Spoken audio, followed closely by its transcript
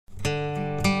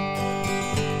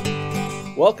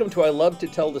Welcome to I Love to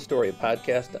Tell the Story, a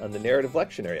podcast on the narrative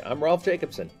lectionary. I'm Rolf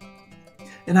Jacobson.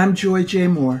 And I'm Joy J.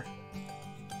 Moore.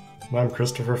 And I'm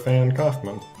Kristopher Phan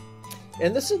Coffman.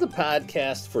 And this is the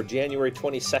podcast for January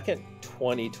 22nd,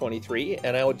 2023.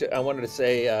 And I wanted to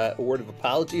say a word of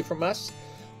apology from us.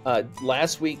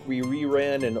 Last week we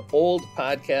reran an old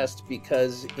podcast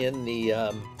because in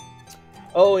the,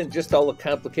 and just all the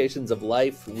complications of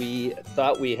life, we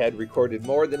thought we had recorded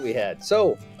more than we had.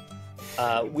 So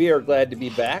we are glad to be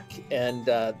back. And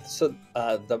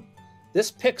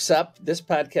this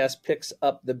podcast picks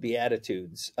up the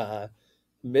Beatitudes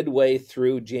midway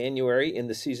through January in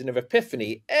the season of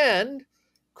Epiphany. And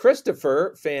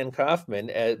Kristopher Phan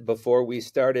Coffman, before we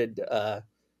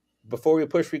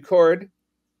pushed record,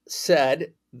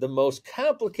 said the most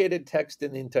complicated text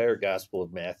in the entire Gospel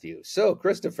of Matthew. So,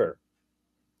 Kristopher,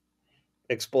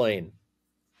 explain.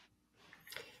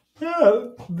 Yeah,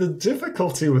 the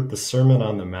difficulty with the Sermon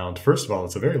on the Mount, first of all,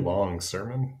 it's a very long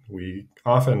sermon. We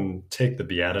often take the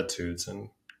Beatitudes and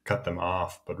cut them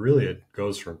off, but really it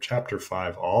goes from chapter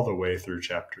 5 all the way through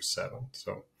chapter 7.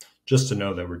 So just to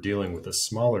know that we're dealing with a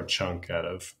smaller chunk out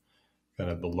of kind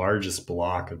of the largest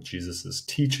block of Jesus's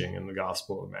teaching in the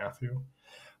Gospel of Matthew.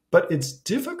 But it's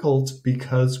difficult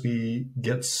because we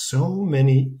get so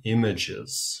many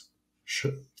images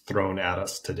thrown at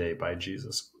us today by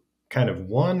Jesus, kind of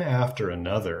one after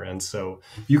another. And so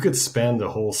you could spend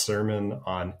a whole sermon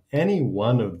on any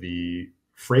one of the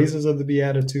phrases of the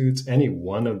Beatitudes, any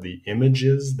one of the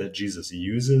images that Jesus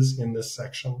uses in this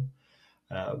section.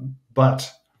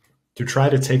 But to try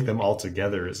to take them all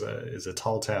together is a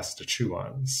tall task to chew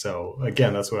on. So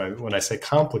again, that's what when I say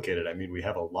complicated, I mean we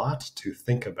have a lot to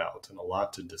think about and a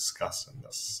lot to discuss in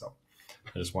this. So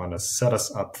I just want to set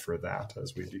us up for that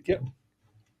as we begin.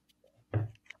 Yep.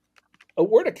 A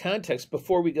word of context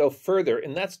before we go further,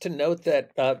 and that's to note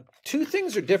that two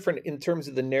things are different in terms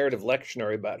of the narrative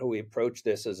lectionary about how we approach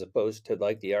this as opposed to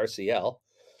like the RCL.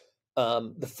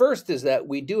 The first is that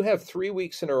we do have 3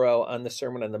 weeks in a row on the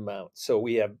Sermon on the Mount. So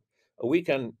we have a week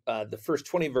on the first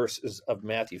 20 verses of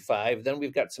Matthew 5, then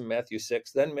we've got some Matthew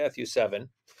 6, then Matthew 7.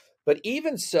 But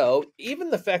even so,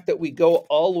 even the fact that we go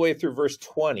all the way through verse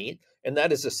 20, and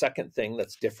that is the second thing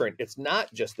that's different. It's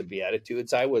not just the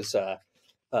Beatitudes. I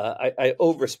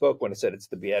overspoke when I said it's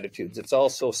the Beatitudes. It's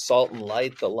also salt and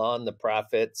light, the law and the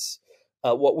prophets.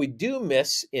 What we do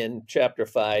miss in chapter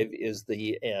 5 is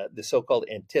the so-called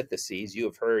antitheses. You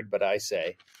have heard, but I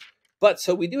say. But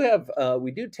so we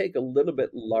do take a little bit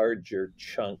larger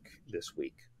chunk this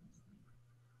week.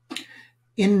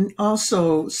 In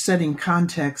also setting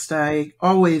context, I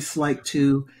always like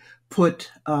to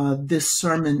put this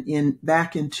sermon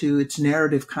back into its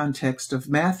narrative context of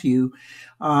Matthew.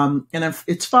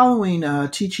 It's following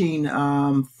teaching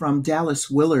from Dallas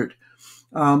Willard,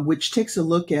 which takes a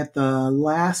look at the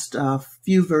last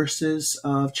few verses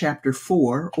of chapter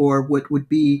 4, or what would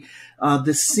be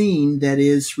the scene that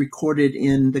is recorded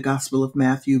in the Gospel of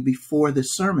Matthew before the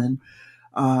sermon,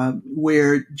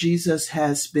 where Jesus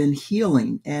has been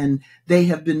healing, and they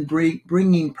have been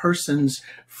bringing persons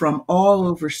from all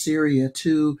over Syria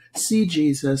to see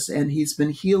Jesus, and he's been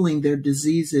healing their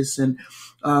diseases and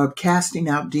casting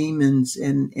out demons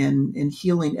and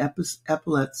healing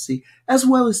epilepsy, as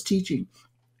well as teaching.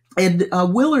 And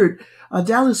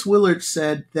Dallas Willard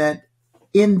said that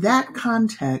in that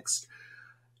context,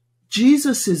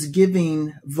 Jesus is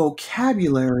giving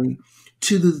vocabulary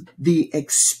to the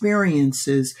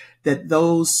experiences that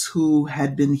those who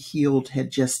had been healed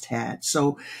had just had.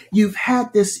 So you've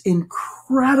had this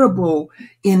incredible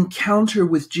encounter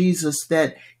with Jesus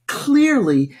that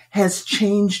clearly has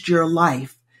changed your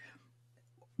life.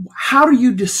 How do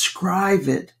you describe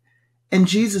it? And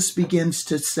Jesus begins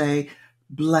to say,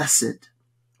 blessed,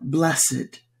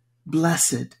 blessed,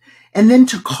 blessed. And then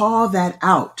to call that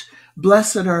out.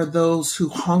 Blessed are those who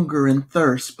hunger and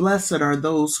thirst. Blessed are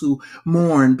those who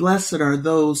mourn. Blessed are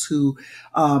those who,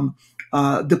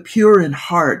 the pure in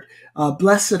heart.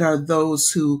 Blessed are those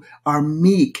who are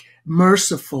meek,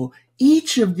 merciful.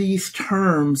 Each of these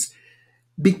terms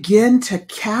begin to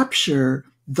capture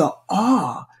the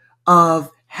awe of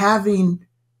having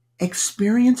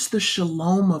experienced the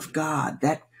shalom of God,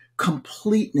 that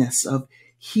completeness of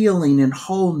healing and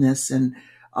wholeness and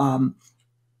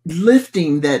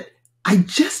lifting that I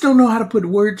just don't know how to put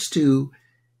words to,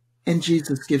 and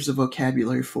Jesus gives a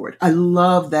vocabulary for it. I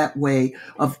love that way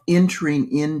of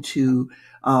entering into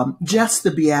just the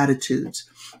Beatitudes,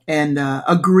 and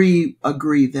agree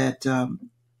that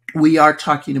we are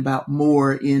talking about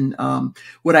more in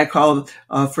what I call,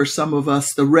 for some of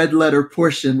us, the red letter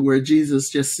portion, where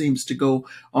Jesus just seems to go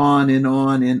on and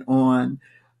on and on.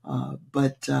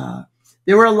 But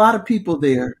there were a lot of people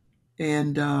there,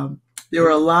 and there were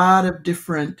a lot of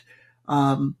different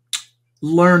um,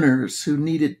 learners who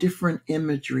needed different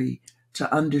imagery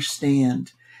to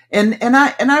understand. And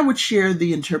I would share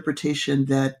the interpretation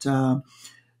that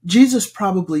Jesus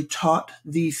probably taught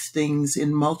these things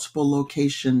in multiple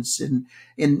locations and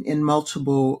in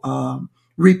multiple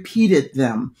repeated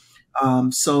them.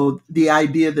 So the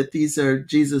idea that these are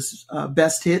Jesus'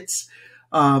 best hits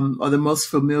or the most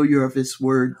familiar of his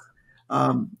words,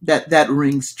 that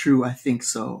rings true. I think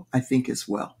so. I think as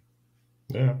well.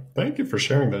 Yeah, thank you for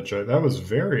sharing that, Joy. That was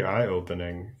very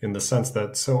eye-opening in the sense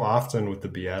that so often with the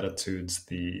Beatitudes,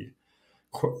 the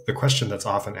question that's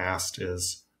often asked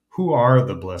is, who are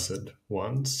the blessed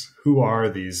ones? Who are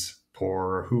these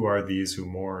poor? Who are these who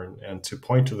mourn? And to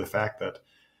point to the fact that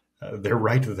they're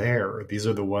right there. These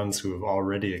are the ones who have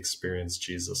already experienced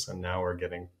Jesus and now are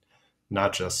getting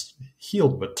not just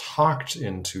healed, but talked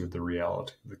into the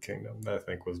reality of the kingdom. That I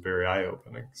think was very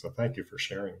eye-opening. So thank you for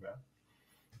sharing that.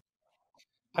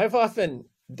 I've often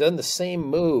done the same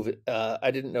move.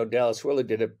 I didn't know Dallas Willard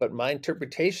did it, but my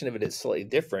interpretation of it is slightly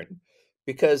different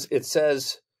because it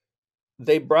says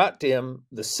they brought to him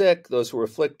the sick, those who were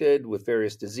afflicted with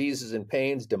various diseases and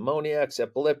pains, demoniacs,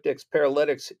 epileptics,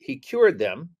 paralytics. He cured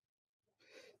them.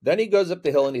 Then he goes up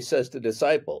the hill and he says to the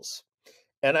disciples,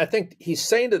 and I think he's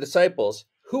saying to the disciples,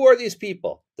 who are these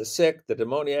people? The sick, the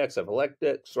demoniacs,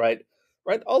 epileptics, right?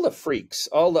 Right, all the freaks,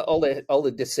 all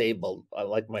the disabled,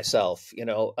 like myself,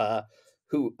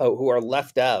 who are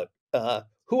left out.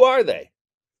 Who are they?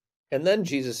 And then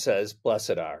Jesus says,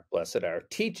 blessed are,"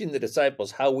 teaching the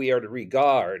disciples how we are to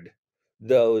regard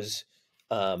those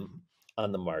on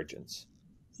the margins.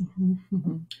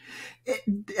 Mm-hmm.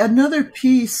 Another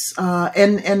piece,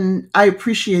 and I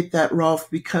appreciate that, Rolf,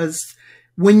 because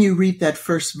when you read that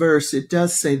first verse, it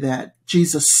does say that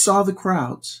Jesus saw the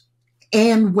crowds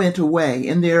and went away.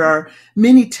 And there are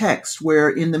many texts where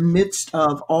in the midst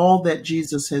of all that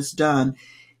Jesus has done,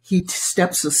 he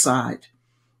steps aside.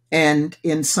 And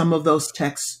in some of those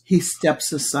texts, he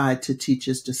steps aside to teach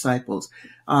his disciples.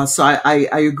 So I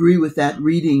agree with that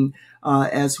reading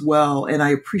as well. And I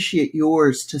appreciate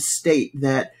yours to state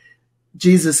that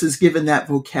Jesus has given that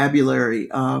vocabulary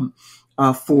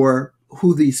for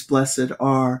who these blessed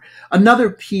are. Another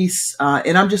piece,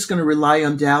 and I'm just going to rely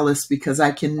on Dallas because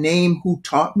I can name who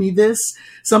taught me this.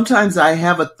 Sometimes I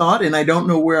have a thought and I don't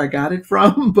know where I got it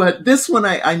from, but this one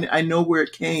I know where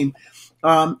it came.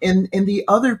 And the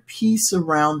other piece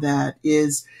around that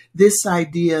is this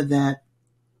idea that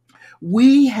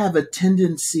we have a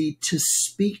tendency to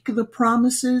speak the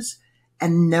promises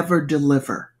and never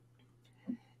deliver.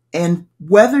 And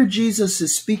whether Jesus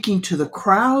is speaking to the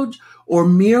crowd or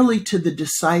merely to the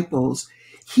disciples,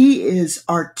 he is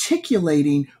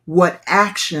articulating what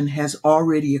action has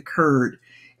already occurred.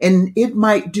 And it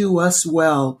might do us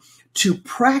well to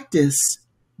practice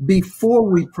before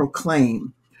we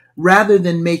proclaim, rather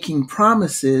than making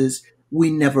promises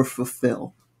we never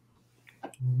fulfill.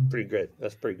 Pretty good.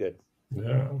 That's pretty good.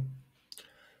 Yeah.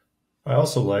 I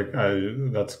also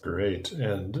that's great.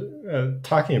 And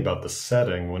talking about the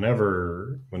setting,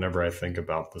 whenever I think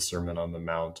about the Sermon on the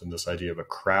Mount and this idea of a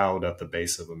crowd at the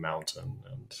base of a mountain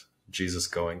and Jesus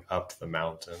going up the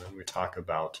mountain, and we talk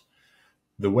about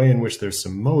the way in which there's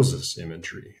some Moses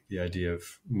imagery, the idea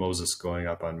of Moses going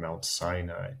up on Mount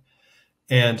Sinai.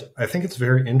 And I think it's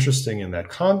very interesting in that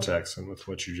context, and with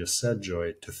what you just said,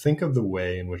 Joy, to think of the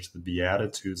way in which the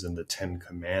Beatitudes and the Ten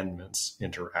Commandments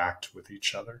interact with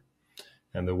each other.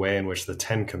 And the way in which the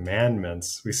Ten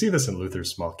Commandments, we see this in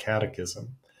Luther's Small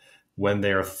Catechism, when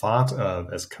they are thought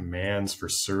of as commands for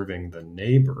serving the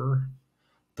neighbor,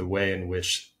 the way in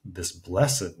which this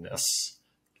blessedness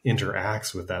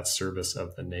interacts with that service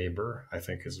of the neighbor, I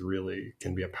think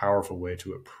can be a powerful way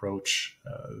to approach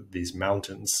these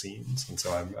mountain scenes. And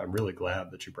so I'm really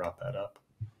glad that you brought that up.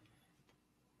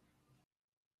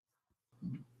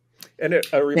 And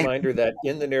a reminder that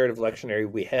in the narrative lectionary,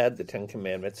 we had the Ten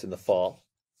Commandments in the fall.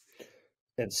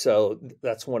 And so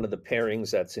that's one of the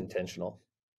pairings that's intentional.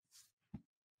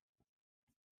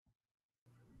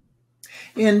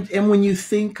 And when you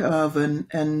think of,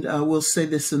 and we'll say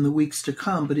this in the weeks to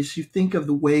come, but as you think of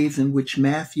the ways in which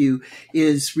Matthew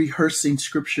is rehearsing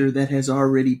scripture that has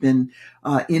already been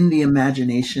in the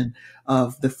imagination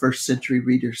of the first century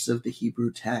readers of the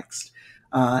Hebrew text.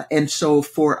 And so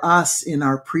for us in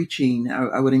our preaching,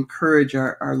 I would encourage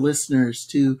our listeners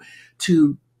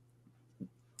to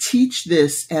teach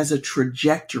this as a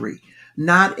trajectory,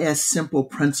 not as simple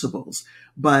principles,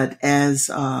 but as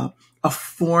a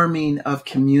forming of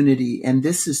community. And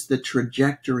this is the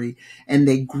trajectory, and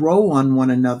they grow on one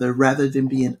another rather than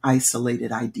being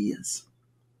isolated ideas.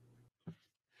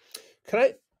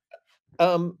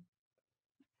 Can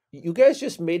you guys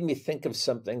just made me think of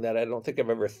something that I don't think I've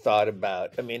ever thought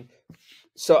about. I mean,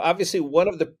 so obviously one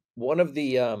of the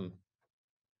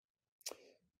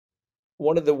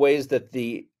ways that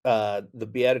the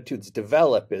Beatitudes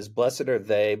develop is blessed are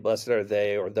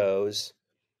they or those,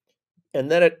 and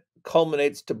then it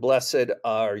culminates to blessed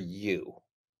are you.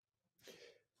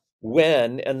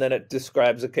 And then it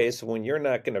describes a case of when you're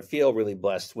not going to feel really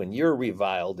blessed when you're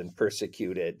reviled and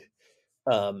persecuted.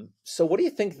 So what do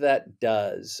you think that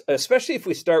does? Especially if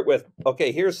we start with,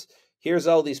 okay, here's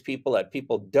all these people that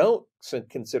people don't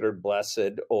consider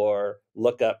blessed or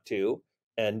look up to,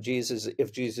 and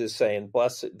if Jesus is saying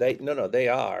blessed, they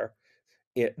are.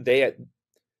 They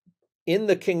in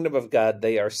the kingdom of God,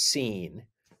 they are seen.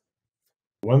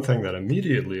 One thing that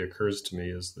immediately occurs to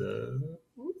me is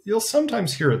you'll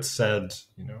sometimes hear it said,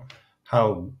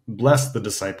 how blessed the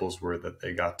disciples were that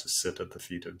they got to sit at the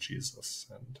feet of Jesus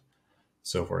and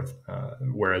so forth,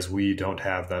 whereas we don't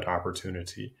have that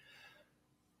opportunity.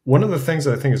 One of the things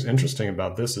that I think is interesting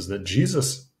about this is that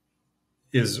Jesus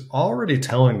is already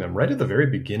telling them right at the very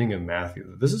beginning of Matthew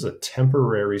that this is a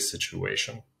temporary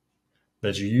situation,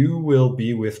 that you will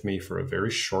be with me for a very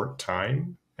short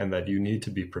time, and that you need to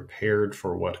be prepared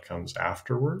for what comes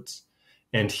afterwards.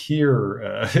 And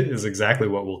here is exactly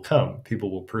what will come.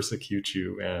 People will persecute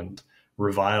you and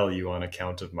revile you on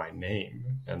account of my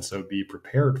name. And so be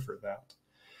prepared for that.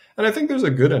 And I think there's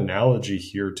a good analogy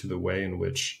here to the way in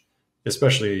which,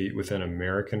 especially within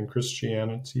American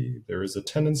Christianity, there is a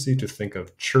tendency to think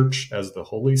of church as the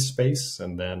holy space,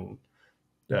 and then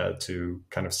to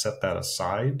kind of set that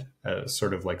aside,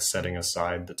 sort of like setting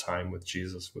aside the time with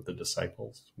Jesus, with the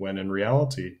disciples, when in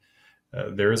reality,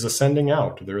 there is a sending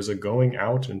out, there is a going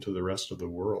out into the rest of the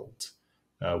world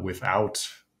without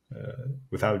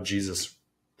Jesus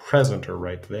present or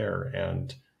right there.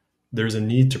 And there's a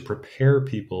need to prepare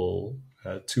people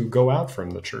to go out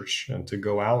from the church and to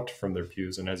go out from their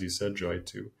pews. And as you said, Joy,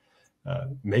 to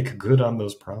make good on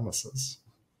those promises.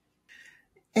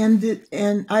 And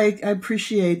I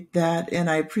appreciate that. And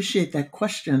I appreciate that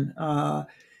question.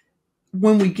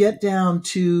 When we get down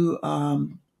to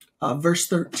verse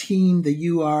 13,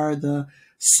 you are the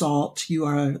salt, you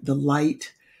are the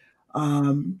light.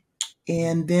 And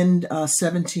then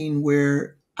 17,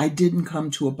 where I didn't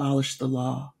come to abolish the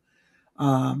law.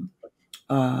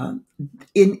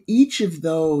 In each of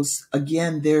those,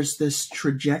 again, there's this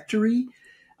trajectory,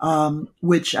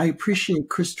 which I appreciate,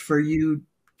 Kristopher, you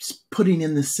putting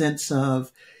in the sense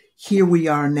of here we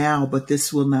are now, but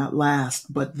this will not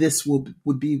last, but this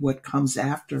would be what comes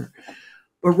after.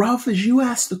 But Rolf, as you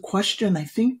asked the question, I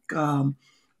think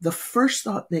the first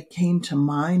thought that came to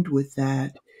mind with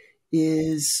that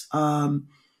is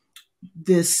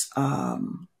this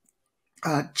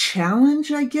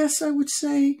challenge, I guess I would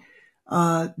say,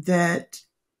 that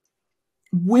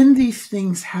when these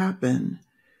things happen,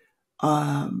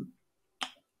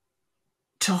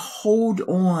 to hold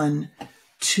on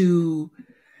to,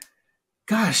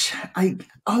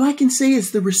 all I can say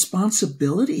is the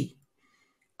responsibility,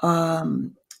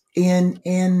 and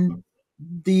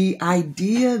the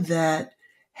idea that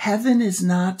heaven is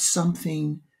not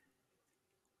something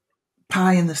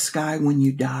pie in the sky when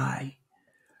you die,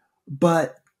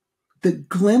 but the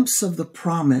glimpse of the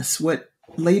promise, what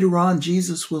later on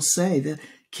Jesus will say, the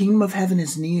kingdom of heaven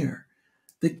is near.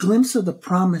 The glimpse of the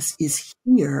promise is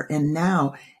here and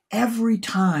now. Every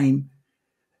time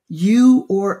you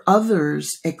or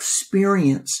others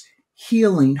experience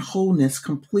healing, wholeness,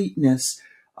 completeness,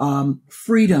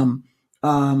 freedom,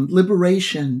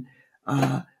 liberation,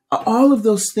 all of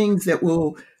those things that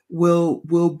will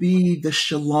be the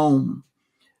shalom,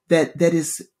 that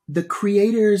is the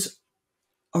Creator's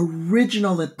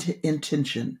original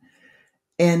intention.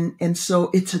 And so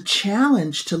it's a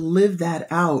challenge to live that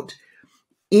out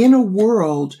in a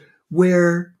world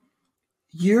where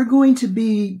you're going to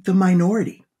be the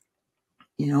minority.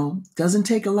 Doesn't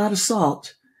take a lot of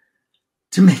salt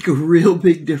to make a real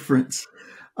big difference.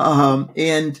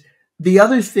 And the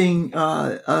other thing,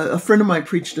 a friend of mine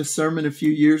preached a sermon a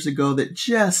few years ago that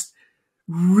just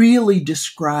really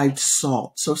described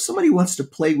salt. So if somebody wants to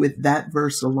play with that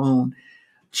verse alone,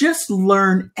 just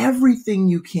learn everything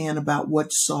you can about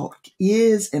what salt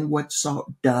is and what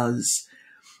salt does,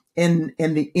 and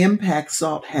the impact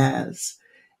salt has,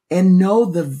 and know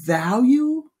the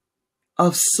value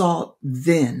of salt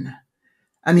then.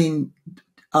 I mean,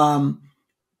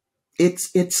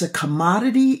 it's a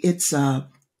commodity. It's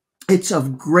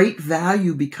of great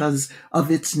value because of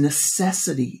its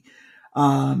necessity.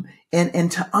 And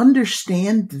to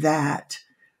understand that,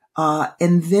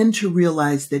 and then to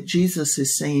realize that Jesus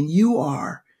is saying, you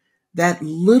are that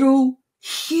little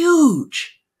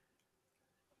huge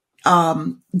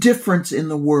difference in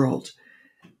the world.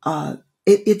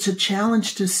 It's a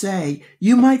challenge to say,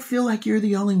 you might feel like you're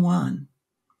the only one,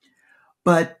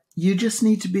 but you just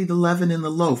need to be the leaven in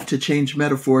the loaf, to change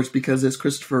metaphors, because as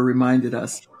Kristopher reminded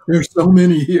us, there's so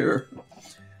many here.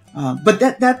 But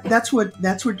that's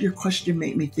what your question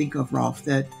made me think of, Rolf,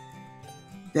 that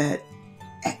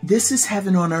this is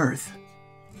heaven on earth.